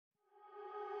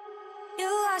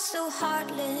so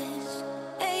heartless,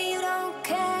 and you don't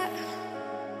care.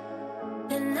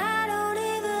 And I don't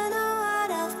even know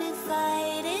what I've been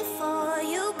fighting for.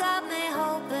 You got me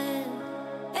hoping,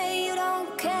 and you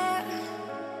don't care.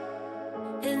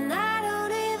 And I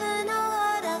don't even know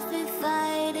what I've been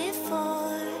fighting for.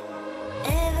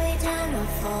 Every time I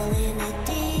fall in a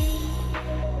deep,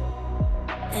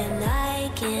 and I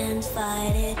can't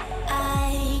fight it,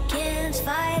 I can't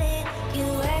fight it. You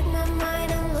wreck my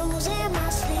mind, I'm losing my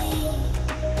sleep.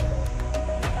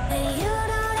 And you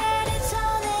know that it's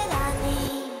all that I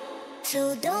need,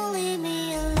 so don't leave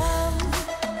me alone.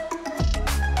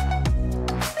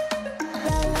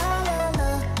 La la la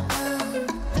la,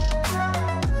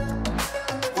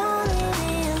 don't leave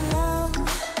me alone.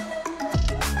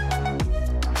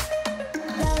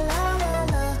 La la la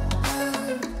la,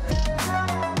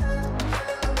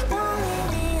 don't leave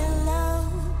me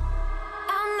alone.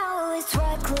 I know it's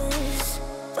reckless,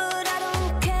 but I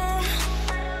don't care.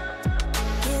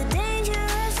 You're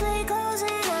dangerously close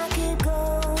and I keep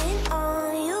going on.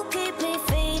 You keep me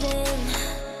fading,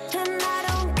 and I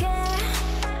don't care.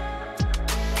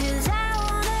 'Cause I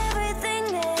want everything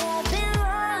that I've been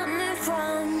running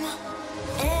from.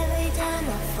 Every time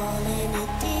I fall in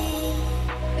it deep,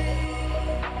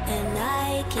 and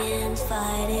I can't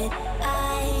fight it,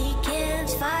 I can't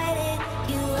fight it.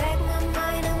 You wreck my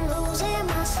mind, I'm losing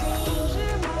my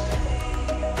sleep.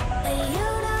 And you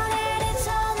know that it's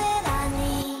all that I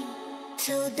need,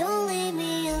 so don't leave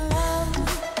me alone.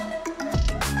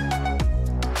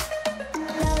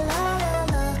 La la la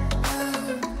la,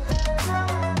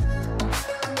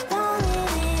 don't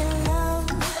leave me alone.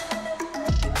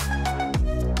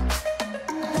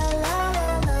 La la la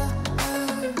la,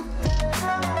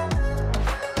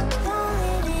 don't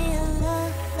leave me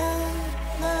alone.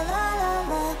 La la la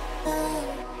la,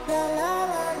 la la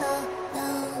la la,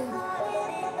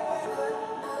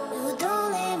 no, don't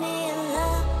leave me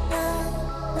alone.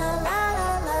 La la la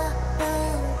la,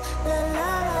 la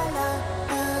la la la,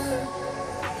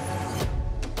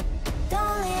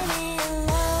 don't leave me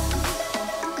alone.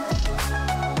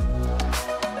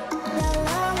 La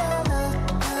la la la,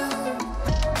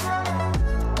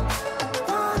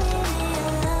 don't leave me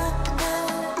alone.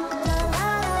 La la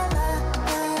la la,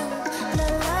 la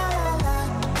la la la.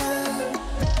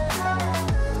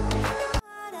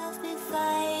 What I've been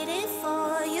fighting for,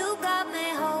 you got me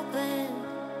hoping,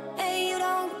 and you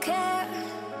don't care.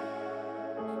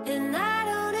 And I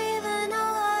don't even know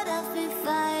what I've been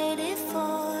fighting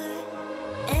for.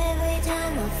 Every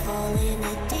time I fall in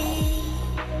it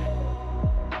deep,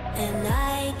 and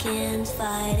I can't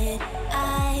fight it,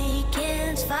 I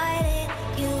can't fight it.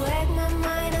 You wreck my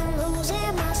mind, I'm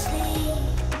losing my sleep.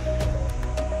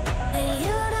 And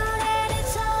you know that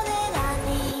it's all that I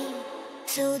need,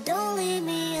 so don't leave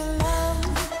me alone.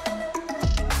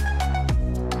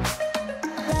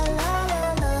 La la la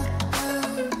la,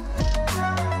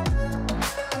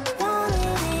 don't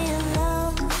leave me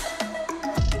alone.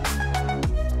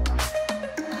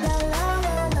 La la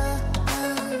la la,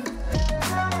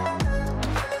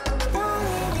 don't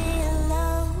leave me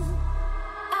alone.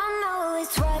 I know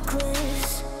it's reckless,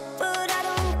 but I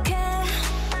don't care.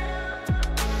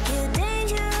 You're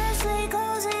dangerously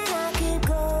close and I keep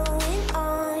going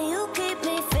on. You keep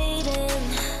me fading,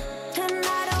 and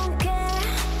I don't care.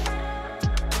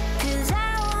 'Cause I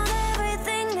want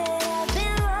everything that I've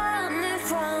been running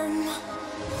from.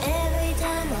 Every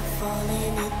time I fall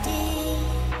in it deep,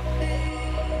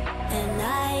 and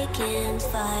I can't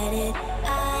fight it,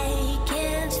 I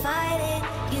can't fight it.